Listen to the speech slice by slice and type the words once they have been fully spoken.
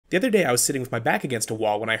The other day I was sitting with my back against a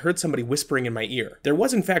wall when I heard somebody whispering in my ear. There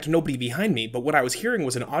was in fact nobody behind me, but what I was hearing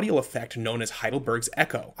was an audio effect known as Heidelberg's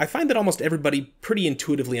echo. I find that almost everybody pretty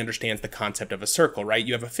intuitively understands the concept of a circle, right?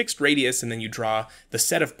 You have a fixed radius and then you draw the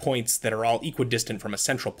set of points that are all equidistant from a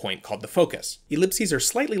central point called the focus. Ellipses are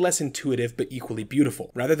slightly less intuitive but equally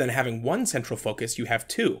beautiful. Rather than having one central focus, you have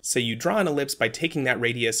two. So you draw an ellipse by taking that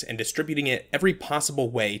radius and distributing it every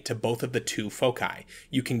possible way to both of the two foci.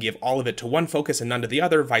 You can give all of it to one focus and none to the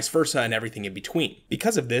other, vice versa, and everything in between.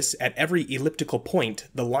 Because of this, at every elliptical point,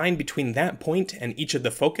 the line between that point and each of the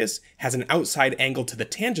focus has an outside angle to the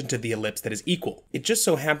tangent of the ellipse that is equal. It just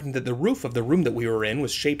so happened that the roof of the room that we were in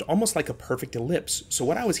was shaped almost like a perfect ellipse, so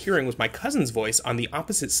what I was hearing was my cousin's voice on the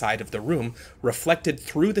opposite side of the room reflected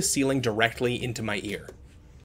through the ceiling directly into my ear.